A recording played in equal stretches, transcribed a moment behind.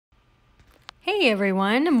Hey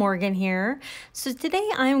everyone, Morgan here. So today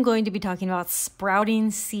I'm going to be talking about sprouting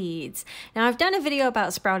seeds. Now I've done a video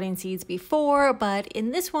about sprouting seeds before, but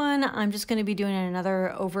in this one I'm just going to be doing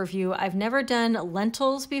another overview. I've never done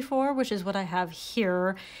lentils before, which is what I have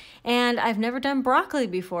here, and I've never done broccoli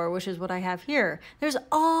before, which is what I have here. There's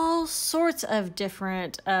all sorts of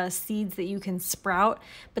different seeds that you can sprout,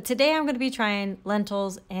 but today I'm going to be trying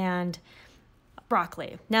lentils and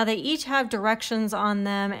broccoli. Now they each have directions on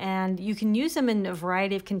them and you can use them in a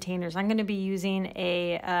variety of containers. I'm going to be using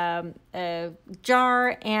a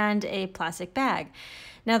jar and a plastic bag.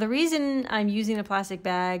 Now the reason I'm using a plastic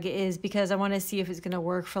bag is because I want to see if it's going to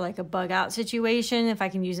work for like a bug out situation, if I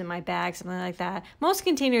can use it in my bag, something like that. Most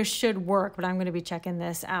containers should work, but I'm going to be checking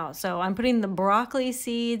this out. So I'm putting the broccoli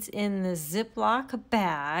seeds in the Ziploc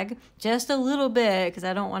bag, just a little bit because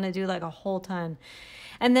I don't want to do like a whole ton.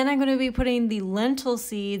 And then I'm going to be putting the lentil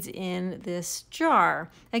seeds in this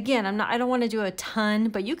jar. Again, I don't want to do a ton,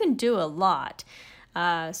 but you can do a lot.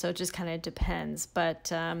 So it just kind of depends.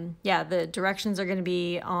 But yeah, the directions are going to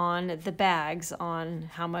be on the bags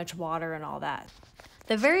on how much water and all that.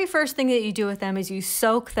 The very first thing that you do with them is you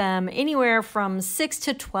soak them anywhere from 6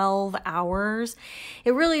 to 12 hours.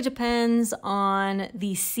 It really depends on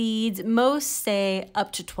the seeds. Most say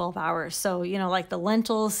up to 12 hours. So, you know, like the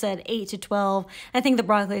lentils said 8 to 12. I think the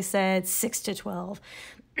broccoli said 6 to 12.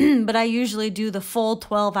 But I usually do the full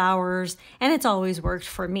 12 hours and it's always worked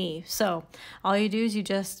for me. So all you do is you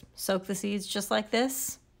just soak the seeds just like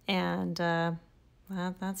this. And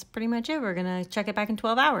well, that's pretty much it. We're going to check it back in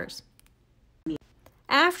 12 hours.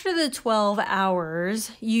 After the 12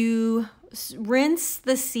 hours, you rinse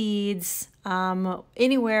the seeds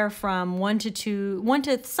anywhere from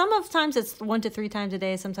sometimes it's 1 to 3 times a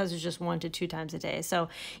day. Sometimes it's just 1 to 2 times a day. So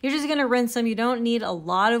you're just going to rinse them. You don't need a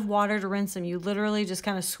lot of water to rinse them. You literally just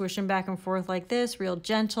kind of swish them back and forth like this, real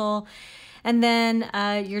gentle. And then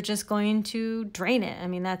you're just going to drain it. I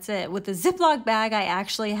mean, that's it. With the Ziploc bag, I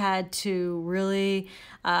actually had to really,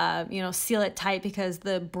 seal it tight because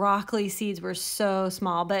the broccoli seeds were so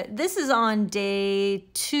small. But this is on day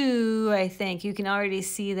 2, I think. You can already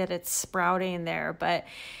see that it's sprouting there. But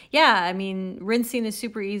yeah, I mean, rinsing is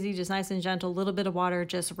super easy, just nice and gentle. A little bit of water,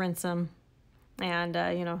 just rinse them. And,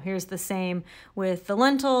 here's the same with the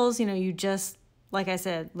lentils. You just, like I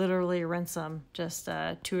said, literally rinse them just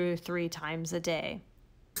 2 or 3 times a day.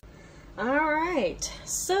 All right,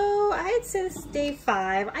 so I'd say this is day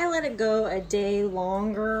 5. I let it go a day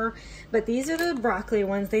longer, but these are the broccoli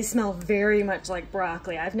ones. They smell very much like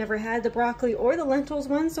broccoli. I've never had the broccoli or the lentils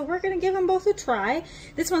one, so we're gonna give them both a try.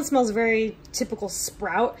 This one smells very typical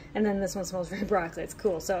sprout, and then this one smells very broccoli. It's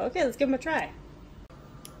cool, so okay, let's give them a try.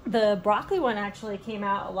 The broccoli one actually came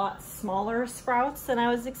out a lot smaller sprouts than I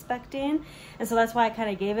was expecting. And so that's why I kind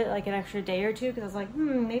of gave it like an extra day or 2 because I was like,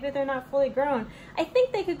 maybe they're not fully grown. I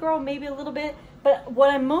think they could grow maybe a little bit, but what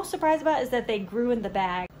I'm most surprised about is that they grew in the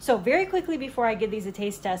bag. So very quickly before I give these a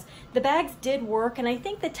taste test, the bags did work. And I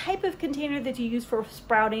think the type of container that you use for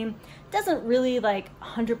sprouting doesn't really like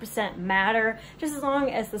 100% matter, just as long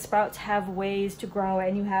as the sprouts have ways to grow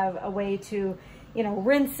and you have a way to,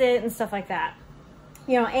 rinse it and stuff like that.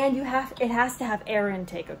 And it has to have air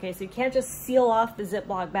intake, okay? So you can't just seal off the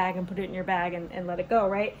Ziploc bag and put it in your bag and let it go,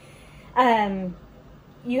 right?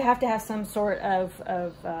 You have to have some sort of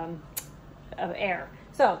air.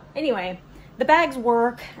 So anyway, the bags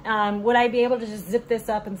work. Would I be able to just zip this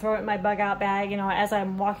up and throw it in my bug out bag, as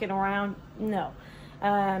I'm walking around? No,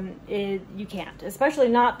 you can't, especially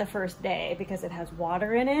not the first day because it has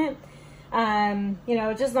water in it.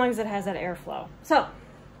 Just as long as it has that airflow. So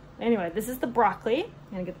anyway, this is the broccoli.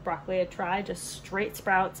 I'm gonna give the broccoli a try, just straight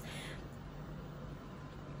sprouts.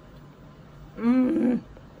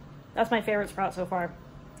 That's my favorite sprout so far.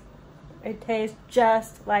 It tastes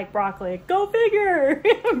just like broccoli. Go figure!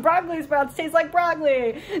 Broccoli sprouts taste like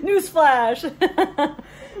broccoli! Newsflash!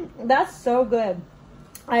 That's so good.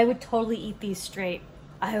 I would totally eat these straight.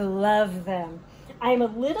 I love them. I'm a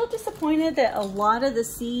little disappointed that a lot of the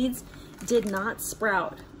seeds did not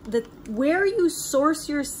sprout. Where you source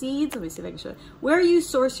your seeds, let me see if I can show it. Where you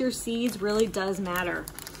source your seeds really does matter.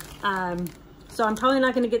 So I'm probably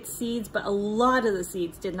not going to get seeds, but a lot of the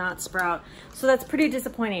seeds did not sprout. So that's pretty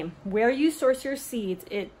disappointing. Where you source your seeds,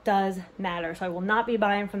 it does matter. So I will not be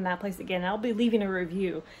buying from that place again. I'll be leaving a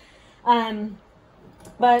review.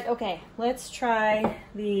 But okay, let's try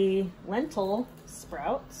the lentil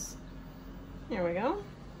sprouts. There we go.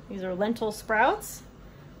 These are lentil sprouts.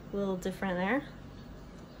 A little different there.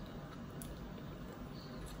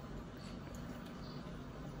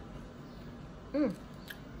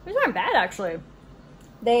 These aren't bad actually.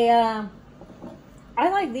 I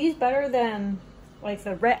like these better than like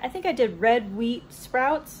the red, I think I did red wheat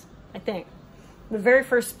sprouts, I think. The very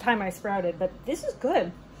first time I sprouted, but this is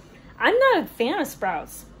good. I'm not a fan of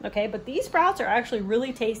sprouts, okay, but these sprouts are actually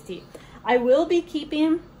really tasty. I will be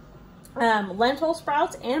keeping lentil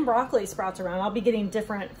sprouts and broccoli sprouts around. I'll be getting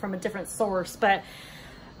different from a different source, but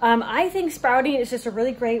I think sprouting is just a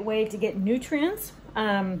really great way to get nutrients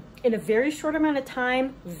in a very short amount of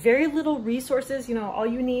time, very little resources. You know, all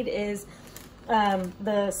you need is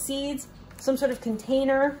the seeds, some sort of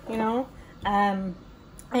container, you know,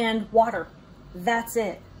 and water. That's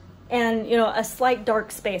it. And, you know, a slight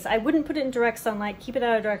dark space. I wouldn't put it in direct sunlight, keep it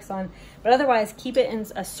out of direct sun, but otherwise keep it in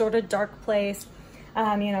a sort of dark place.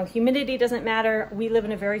 You know, humidity doesn't matter. We live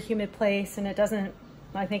in a very humid place and it doesn't,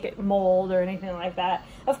 I think, it mold or anything like that.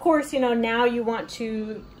 Of course, you know, now you want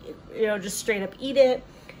to, you know, just straight up eat it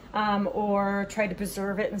or try to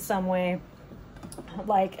preserve it in some way.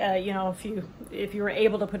 Like, you know, if you were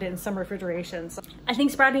able to put it in some refrigeration. So I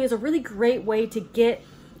think sprouting is a really great way to get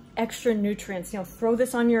extra nutrients. You know, throw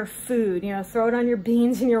this on your food, you know, throw it on your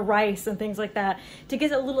beans and your rice and things like that to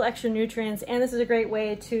get a little extra nutrients. And this is a great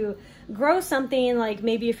way to grow something, like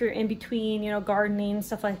maybe if you're in between, you know, gardening,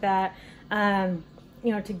 stuff like that,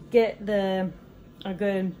 you know, to get a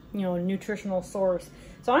good, you know, nutritional source.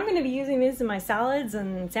 So I'm going to be using these in my salads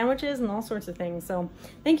and sandwiches and all sorts of things. So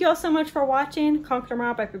thank you all so much for watching Conquer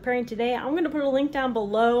Tomorrow by Preparing Today. I'm going to put a link down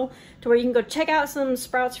below to where you can go check out some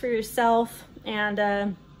sprouts for yourself.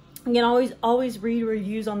 And you can always read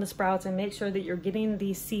reviews on the sprouts and make sure that you're getting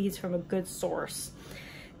these seeds from a good source.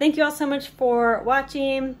 Thank you all so much for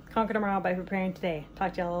watching Conquer Tomorrow by Preparing Today.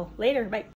 Talk to y'all later. Bye.